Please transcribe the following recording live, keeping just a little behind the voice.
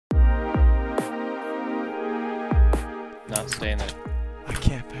Nah, stay in there. I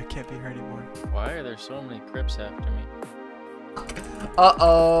can't be here anymore. Why are there so many Crips after me?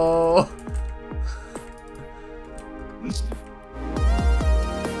 Uh-oh.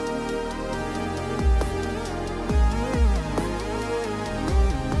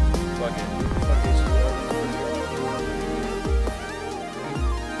 Fuck it.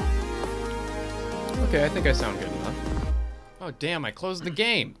 Okay, I think I sound good enough. Oh damn, I closed the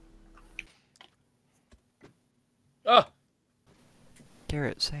game. Oh!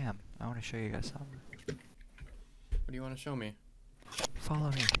 Garrett, Sam, I want to show you guys something. What do you want to show me?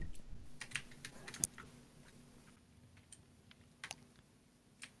 Follow me.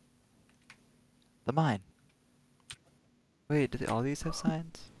 The mine. Wait, did all these have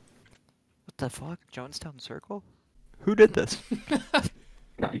signs? What the fuck? Jonestown Circle? Who did this?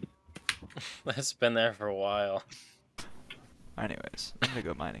 That's been there for a while. Anyways, I'm gonna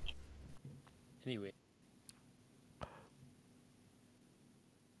go mining. Anyway.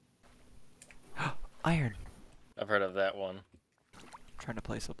 Iron! I've heard of that one. I'm trying to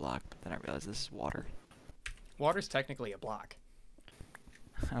place a block, but then I realized this is water. Water's technically a block.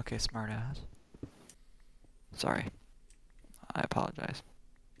 Okay, smart ass. Sorry. I apologize.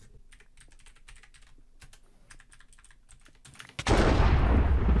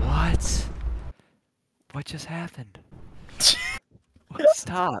 What? What just happened? What?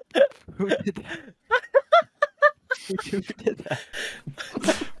 Stop. Who did that? Who did that?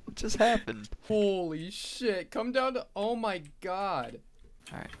 What just happened? Holy shit, come down to— oh my god.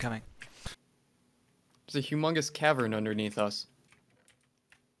 Alright, coming. There's a humongous cavern underneath us.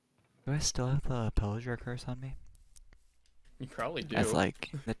 Do I still have the pillager curse on me? You probably do. That's like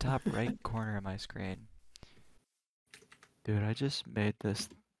the top right corner of my screen. Dude, I just made this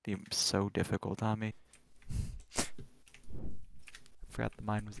theme so difficult on me. Forgot the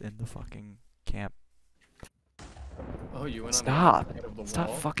mine was in the fucking camp. Oh, you went Stop! on the side of the Stop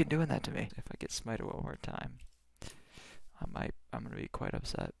wall? fucking doing that to me. If I get smited one more time, I'm gonna be quite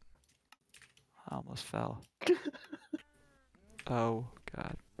upset. I almost fell. Oh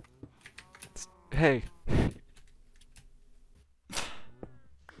god. Hey!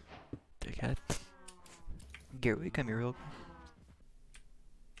 Dickhead. Garrett, will you come here real quick?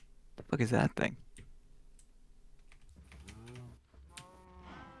 The fuck is that thing?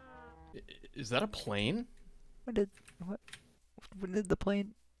 Is that a plane? When did the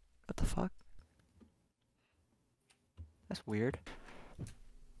plane? What the fuck? That's weird.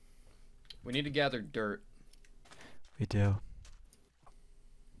 We need to gather dirt. We do.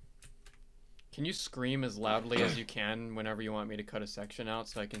 Can you scream as loudly as you can whenever you want me to cut a section out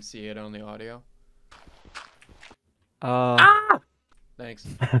so I can see it on the audio? Thanks.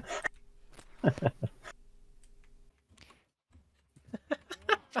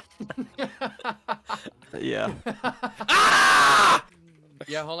 Yeah.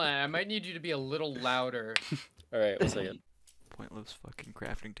 Yeah, hold on. I might need you to be a little louder. Alright, one second. Pointless fucking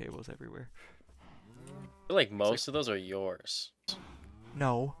crafting tables everywhere. I feel like most of those are yours.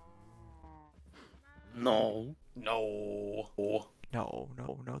 No. No. No. No,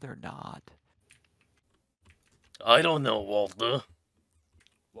 they're not. I don't know, Walter.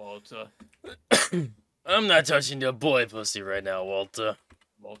 Walter. I'm not touching the boy pussy right now, Walter.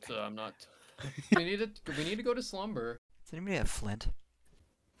 Walter, I'm not. We need to go to slumber. Does anybody have flint?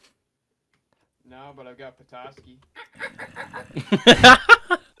 No, but I've got Petoskey.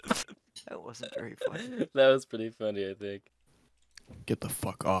 That wasn't very funny. That was pretty funny, I think. Get the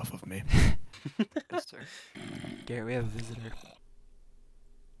fuck off of me. Yes, sir. Garrett, we have a visitor.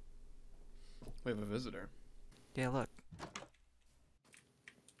 We have a visitor. Yeah, look.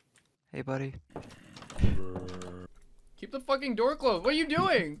 Hey, buddy. Keep the fucking door closed. What are you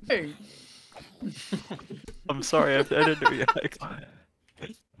doing? Hey. I'm sorry, I didn't know you.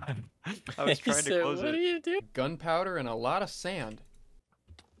 I was trying to So, close what do it. you do? Gunpowder and a lot of sand.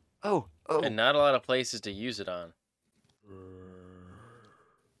 Oh. And not a lot of places to use it on.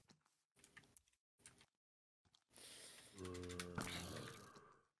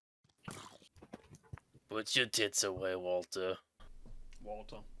 Put your tits away, Walter.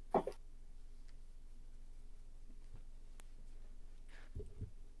 Walter.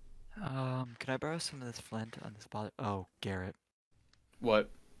 Can I borrow some of this flint on this bother? Oh, Garrett. What?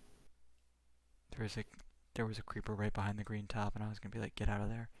 There was a creeper right behind the green top, and I was gonna be like, get out of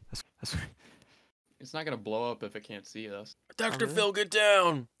there. That's It's not gonna blow up if it can't see us. Dr. really? Phil, get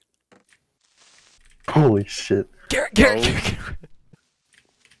down! Holy shit. Garrett.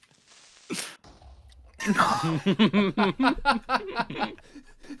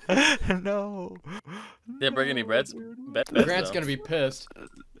 No. Didn't bring any breads? Grant's gonna be pissed.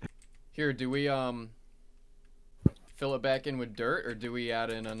 Here, do we fill it back in with dirt, or do we add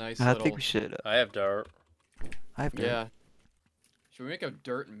in a nice I little? think we should. I have dirt. I have dirt. Yeah. Should we make a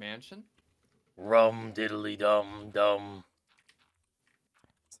dirt mansion? Rum diddly dum dum.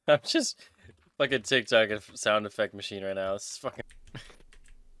 I'm just like a TikTok sound effect machine right now. This is fucking.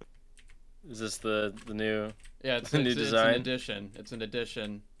 Is this the new? Yeah, it's, The new it's an design? addition. It's an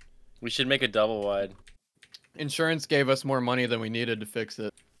addition. We should make a double wide. Insurance gave us more money than we needed to fix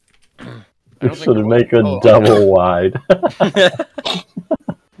it. I We don't think should we make a oh, double wide.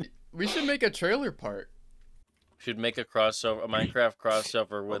 We should make a trailer park. Should make a crossover, a Minecraft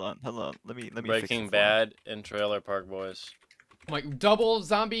crossover with Hold on. Let me fix Breaking it for you. Bad and Trailer Park Boys. Like double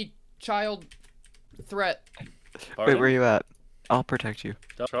zombie child threat. Wait, where are you at? I'll protect you.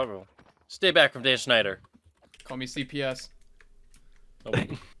 Double trouble. Stay back from Dan Schneider. Call me CPS. Oh.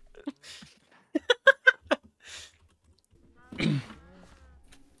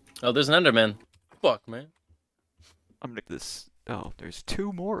 Oh, there's an Enderman. Fuck, man. I'm gonna this. Oh, there's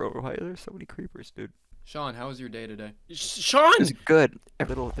 2 more over. Why there's so many creepers, dude? Sean, how was your day today? Sean! It's good.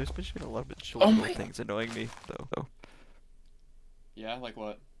 There's been a lot of Oh little my- things annoying me though. Yeah, like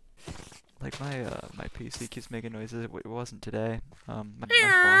what? Like my PC keeps making noises. It wasn't today. My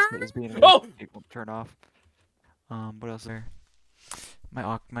boss is being Oh! it won't turn off. What else is there?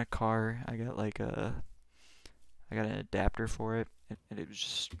 My car. I got an adapter for it, and it was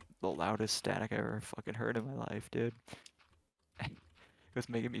just the loudest static I ever fucking heard in my life, dude. It was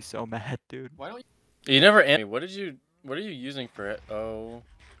making me so mad, dude. Why don't You never answered me. What are you using for it? Oh.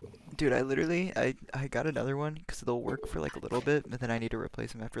 Dude, I got another one because they'll work for like a little bit, but then I need to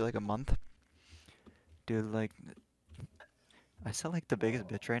replace them after like a month. Dude, like, I sound like the biggest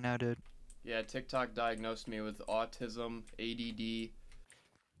bitch right now, dude. Yeah, TikTok diagnosed me with autism, ADD.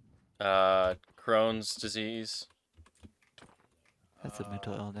 Crohn's disease. That's a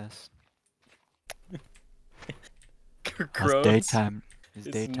mental illness. It's Crohn's. daytime. It's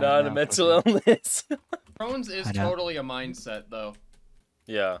It's daytime not a now, mental fucker. illness. Crohn's is I know. totally a mindset, though.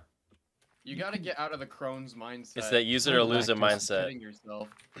 Yeah. You gotta get out of the Crohn's mindset. It's that use it or Oh, lose it lactose mindset. Kidding yourself.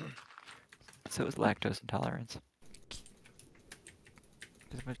 So is lactose intolerance.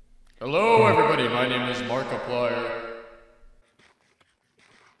 Is my- Hello, everybody. My name is Markiplier.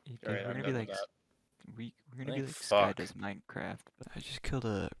 Dude, Alright, we're I'm gonna done be with like that. we're gonna be Like, like Sky fuck. does Minecraft. But I just killed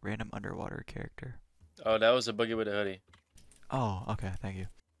a random underwater character. Oh, that was a boogie with a hoodie. Oh, okay, thank you.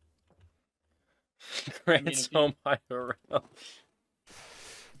 Grant's if you- home IRL.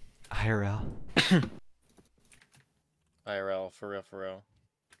 IRL. IRL, for real, for real.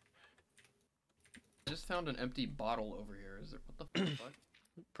 I just found an empty bottle over here. Is there? What the fuck?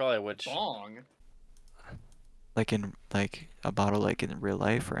 Probably a witch. Bong. Like in a bottle like in real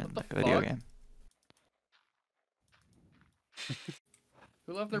life or in What the like a video fuck? game.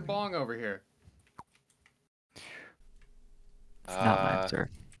 Who left their bong over here? It's not mine, sir.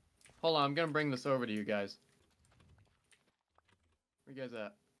 Hold on, I'm gonna bring this over to you guys. Where you guys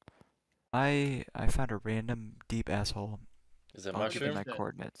at? I found a random deep asshole. Is it I'll give you mushroom? my Shit.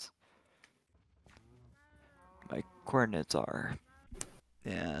 coordinates. My coordinates are,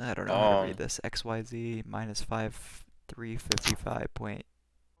 yeah, I don't know how to read this. XYZ minus 5355.986.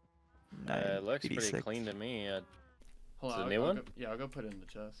 It looks pretty clean to me. Hold Is on. it a new I'll one? Go, yeah, I'll go put it in the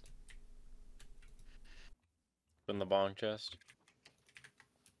chest. In the bong chest.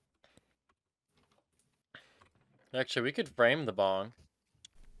 Actually, we could frame the bong.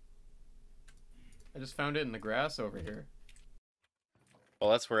 I just found it in the grass over here. Well,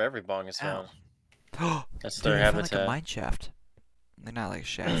 that's where every bong is Ow. found. That's Dude, their I found like a habitat. mine shaft. Like, not like a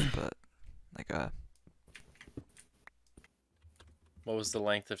shaft, but like a. What was the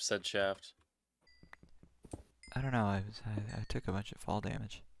length of said shaft? I don't know. I took a bunch of fall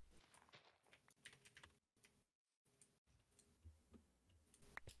damage.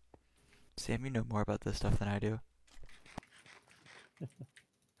 Sam, you know more about this stuff than I do. I'm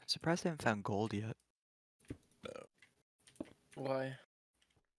surprised I haven't found gold yet. Why?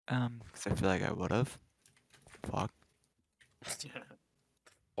 Because I feel like I would have. Fuck.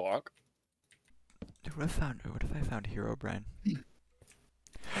 Fuck. Dude, what if I found Hero Brain?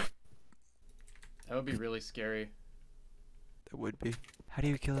 That would be really scary. That would be. How do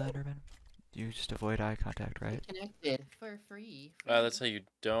you kill Enderman? You just avoid eye contact, right? Connected for free. That's how you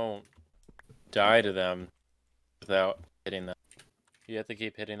don't die to them without hitting them. You have to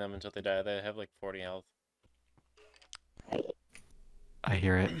keep hitting them until they die. They have like 40 health. I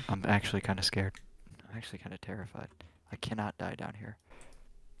hear it. I'm actually kind of scared. I'm actually kind of terrified. I cannot die down here.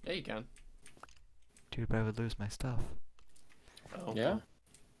 Yeah, you can. Dude, but I would lose my stuff. Oh. Yeah?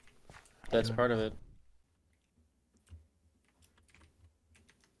 That's Yeah. part of it.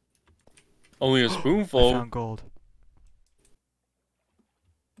 Only a I spoonful. found gold.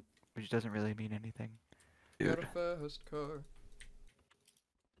 doesn't really mean anything. Got Dude, a fast car.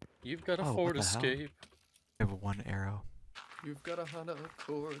 You've got a Oh, what Ford the hell? Escape. I have one arrow. You've got a Honda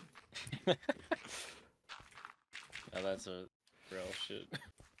Accord. Now that's a real shit.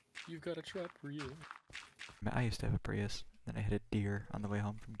 You've got a trap Prius. I used to have a Prius. Then I hit a deer on the way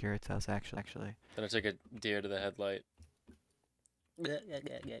home from Garrett's house. Actually. Then I took a deer to the headlight.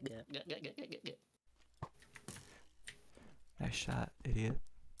 Nice shot, idiot.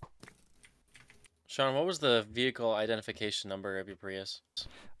 Sean, what was the vehicle identification number of your Prius?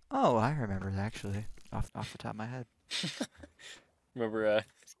 Oh, I remember it, actually, off the top of my head. Remember a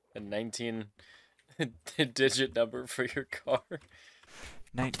 19 digit number for your car?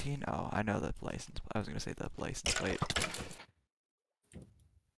 19? Oh, I know the license. I was gonna say the license plate.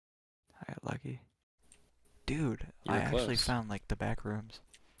 I got lucky. Dude, You I were actually close. found like the back rooms.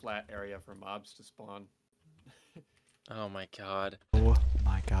 Flat area for mobs to spawn. Oh my god. Oh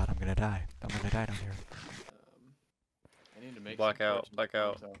my god, I'm gonna die. I'm gonna die down here. I need to make Black some out, torches black to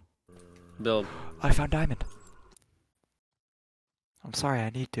out. plant Build. I found diamond. I'm sorry. I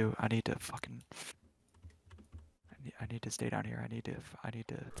need to fucking. I need to stay down here. I need to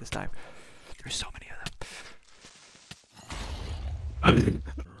just dive. There's so many of them.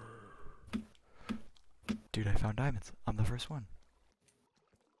 Dude, I found diamonds. I'm the first one.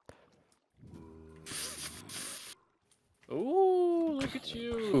 Ooh, look at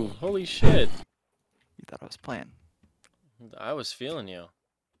you. Holy shit. You thought I was playing. I was feeling you.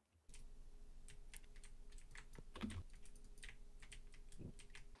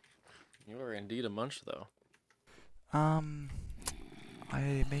 You are indeed a munch, though. I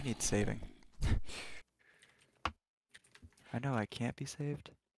may need saving. I know I can't be saved,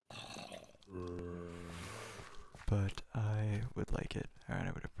 but I would like it, and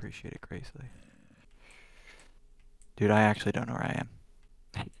I would appreciate it greatly. Dude, I actually don't know where I am.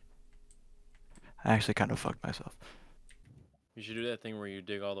 I actually kind of fucked myself. You should do that thing where you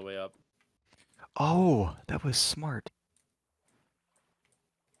dig all the way up. Oh, that was smart.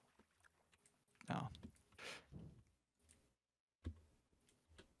 No.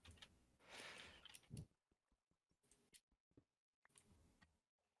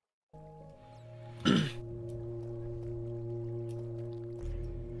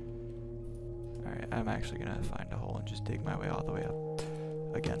 Alright, I'm actually gonna find a hole and just dig my way all the way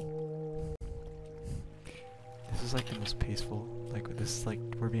up. Again. This is like the most peaceful, like this is like,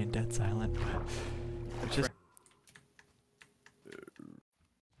 we're being dead silent, but it's just...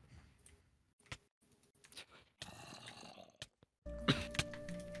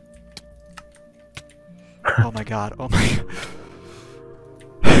 Oh my god, oh my god.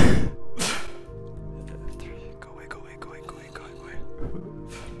 Go away, go away, go away, go away, go away.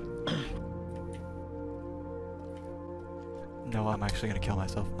 No, I'm actually gonna kill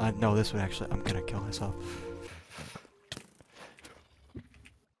myself. No, this would actually, I'm gonna kill myself.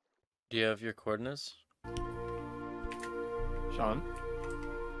 Do you have your coordinates? Sean?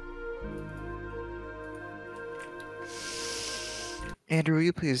 Andrew, will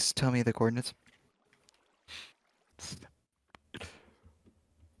you please tell me the coordinates?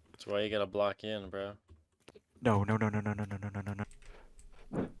 That's why you gotta block in, bro. No, no, no, no, no, no, no, no, no, no,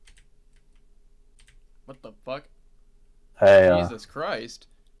 no. What the fuck? Hey, Jesus Christ.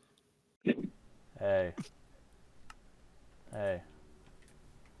 hey. Hey.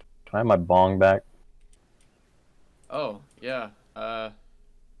 Can I have my bong back? Oh, yeah. I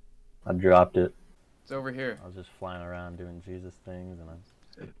dropped it. It's over here. I was just flying around doing Jesus things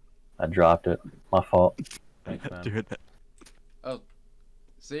and I dropped it. My fault. Thanks, man. Dude, Oh,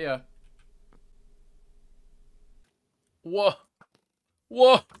 see ya. Whoa!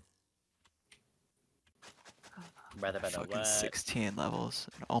 Whoa! Brother, brother, fucking what? 16 levels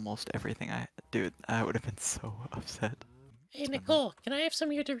and almost everything dude, I would have been so upset. Hey, Nicole, can I have some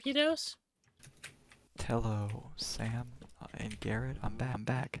of your Doritos? Hello, Sam and Garrett. I'm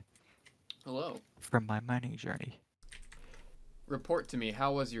back Hello. from my mining journey. Report to me.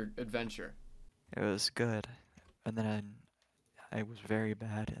 How was your adventure? It was good, and then I was very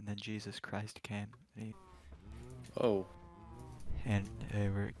bad, and then Jesus Christ came, Oh. and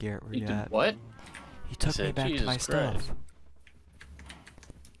Garrett, where You you did at? what? He took me said, back to my "Jesus Christ." stuff.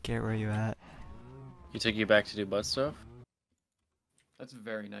 Garrett, where you at? He took you back to do butt stuff? That's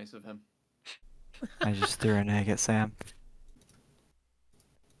very nice of him. I just threw an egg at Sam.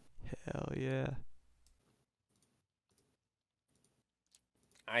 Hell yeah.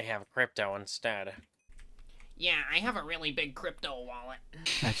 I have crypto instead. Yeah, I have a really big crypto wallet.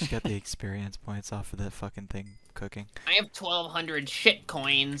 I just got the experience points off of that fucking thing cooking. I have 1,200 shit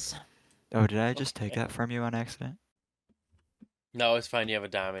coins. Oh, did I just take that from you on accident? No, it's fine. You have a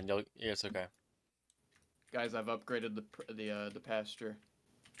diamond. It's okay. Guys, I've upgraded the pasture.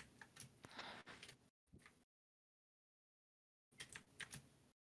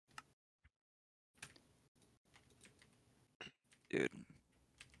 Dude.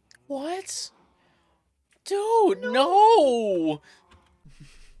 What? Dude, no!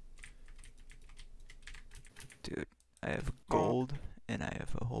 Dude, I have gold and I have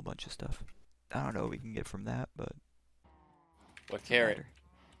a whole bunch of stuff. I don't know what we can get from that, but What doesn't carrot? matter.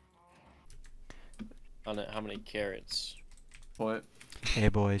 On it, how many carrots? What? Hey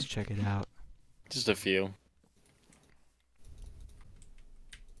boys, check it out. Just a few.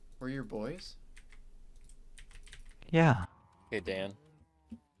 We're your boys? Yeah. Hey, Dan.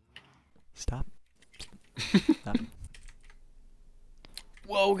 Stop. Stop.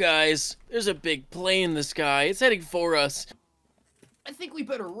 Whoa, guys! There's a big plane in the sky. It's heading for us. I think we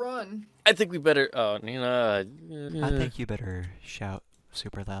better run. I think we better. Oh, I think you better shout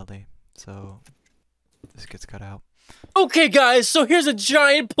super loudly so this gets cut out. Okay, guys. So here's a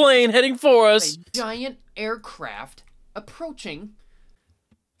giant plane heading for us. A giant aircraft approaching.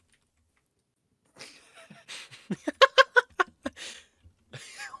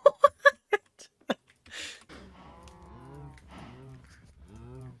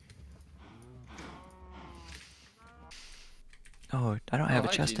 Oh, I don't have a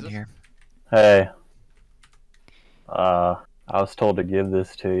hi, chest in Jesus. here. Hey. I was told to give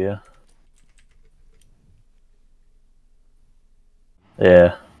this to you.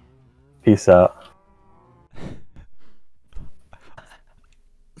 Yeah. Peace out.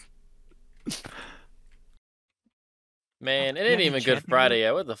 Man, it You ain't have even any Good champion Friday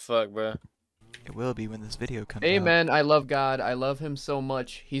yet. What the fuck, bro? It will be when this video comes out. Amen. I love God. I love him so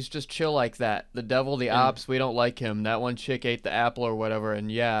much. He's just chill like that. The devil, the ops, we don't like him. That one chick ate the apple or whatever,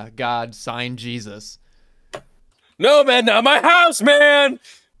 and yeah, God signed Jesus. No, man, not my house, man.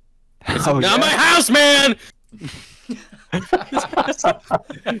 Oh, Not my yeah? house, man.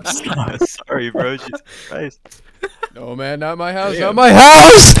 Sorry, bro. Jesus Christ. No, man, not my house. Damn. Not my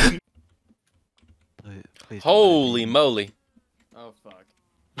house! Please don't let it Holy be. moly! Oh, fuck.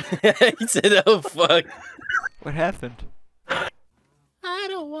 He said, "Oh fuck." What happened? I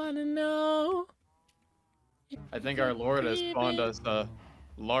don't wanna know. I think our Lord has spawned us a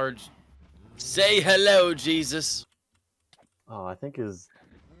large... Say hello, Jesus. Oh, I think his...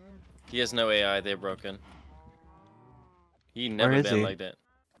 He has no AI. They're broken. He never is been he? like that.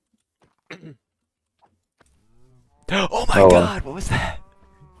 Oh my Oh, god, what was that?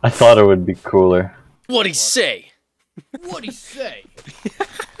 I thought it would be cooler. What'd he say? What'd he say?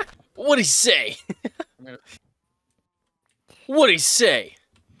 What'd he say? I'm gonna- What'd he say?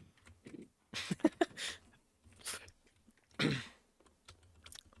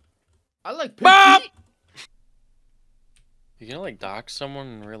 I like Bob! Pete. You gonna like dox someone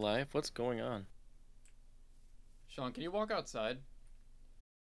in real life? What's going on? Sean, can you walk outside?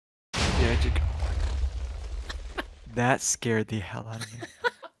 Yeah, that scared the hell out of me.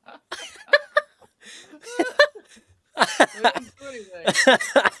 I didn't do anything.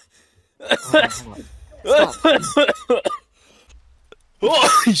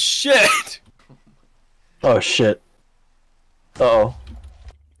 Holy shit! Oh, shit. Uh-oh.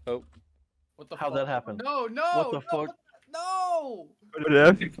 What the How'd fuck? that happen? No, no! What the no, fuck? No! What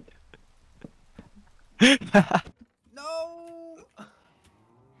happened? No!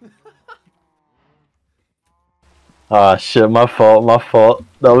 Ah, shit, my fault, my fault.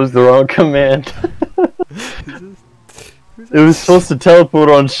 That was the wrong command. It was supposed to teleport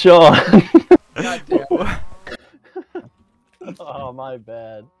on Sean. God damn it. Oh, my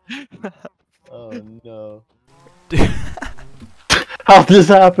bad. Oh, no. Dude. How'd this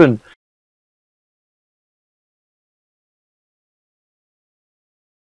happen?